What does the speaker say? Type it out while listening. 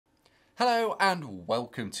Hello and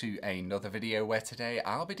welcome to another video where today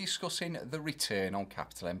I'll be discussing the return on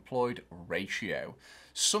capital employed ratio,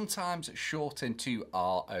 sometimes shortened to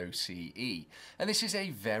ROCE, and this is a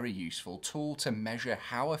very useful tool to measure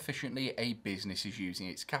how efficiently a business is using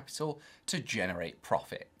its capital to generate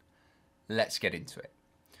profit. Let's get into it.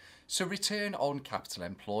 So return on capital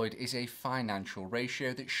employed is a financial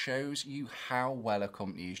ratio that shows you how well a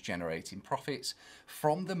company is generating profits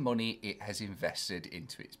from the money it has invested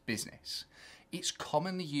into its business. It's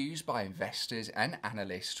commonly used by investors and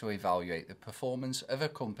analysts to evaluate the performance of a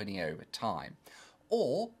company over time,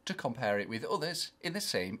 or to compare it with others in the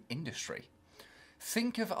same industry.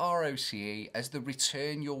 Think of ROCE as the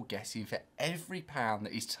return you're getting for every pound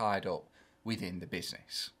that is tied up within the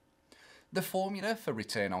business. The formula for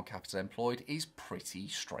return on capital employed is pretty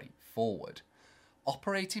straightforward.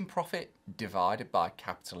 Operating profit divided by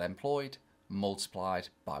capital employed multiplied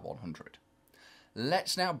by 100.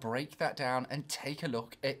 Let's now break that down and take a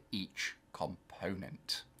look at each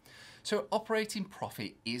component. So operating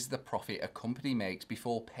profit is the profit a company makes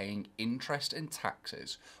before paying interest and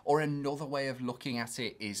taxes, or another way of looking at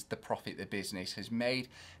it is the profit the business has made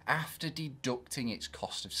after deducting its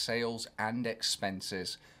cost of sales and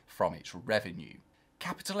expenses from its revenue.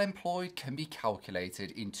 Capital employed can be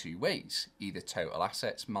calculated in two ways, either total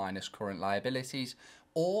assets minus current liabilities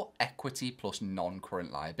or equity plus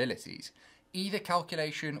non-current liabilities. Either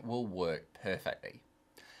calculation will work perfectly.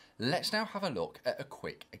 Let's now have a look at a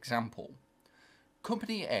quick example.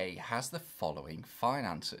 Company A has the following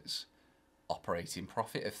finances: operating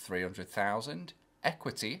profit of 300,000,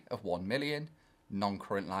 equity of 1 million,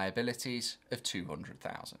 non-current liabilities of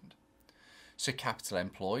 200,000. So capital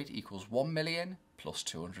employed equals 1 million plus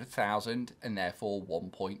 200,000 and therefore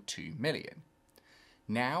 1.2 million.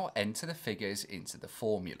 Now enter the figures into the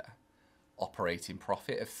formula. Operating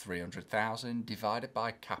profit of 300,000 divided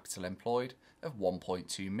by capital employed of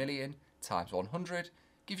 1.2 million times 100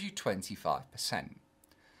 gives you 25%.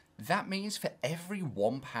 That means for every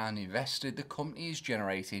 £1 invested, the company is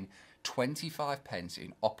generating 25 pence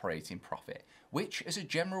in operating profit, which as a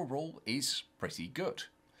general rule is pretty good.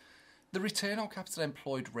 The return on capital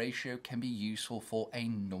employed ratio can be useful for a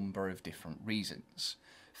number of different reasons.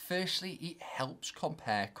 Firstly, it helps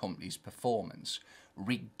compare companies' performance,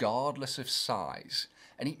 regardless of size,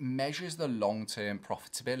 and it measures the long-term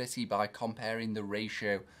profitability by comparing the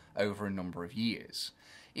ratio over a number of years.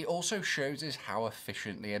 It also shows us how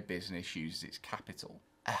efficiently a business uses its capital.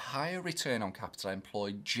 A higher return on capital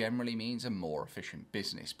employed generally means a more efficient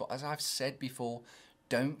business, but as I've said before,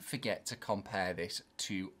 don't forget to compare this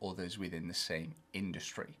to others within the same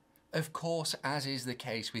industry. Of course, as is the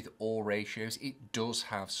case with all ratios, it does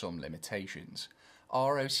have some limitations.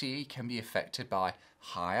 ROCE can be affected by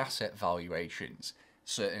high asset valuations,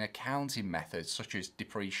 certain accounting methods such as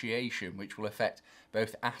depreciation, which will affect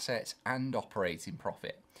both assets and operating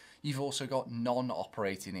profit. You've also got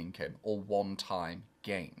non-operating income or one-time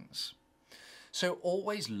gains. So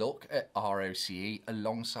always look at ROCE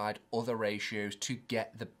alongside other ratios to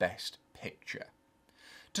get the best picture.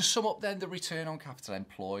 To sum up then, the return on capital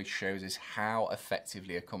employed shows us how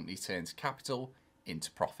effectively a company turns capital into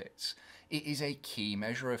profits. It is a key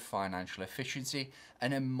measure of financial efficiency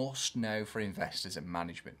and a must-know for investors and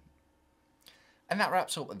management. And that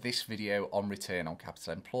wraps up this video on return on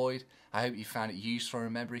capital employed. I hope you found it useful.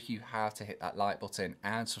 Remember, if you have, to hit that like button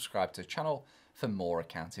and subscribe to the channel for more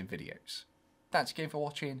accounting videos. Thanks again for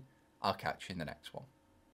watching. I'll catch you in the next one.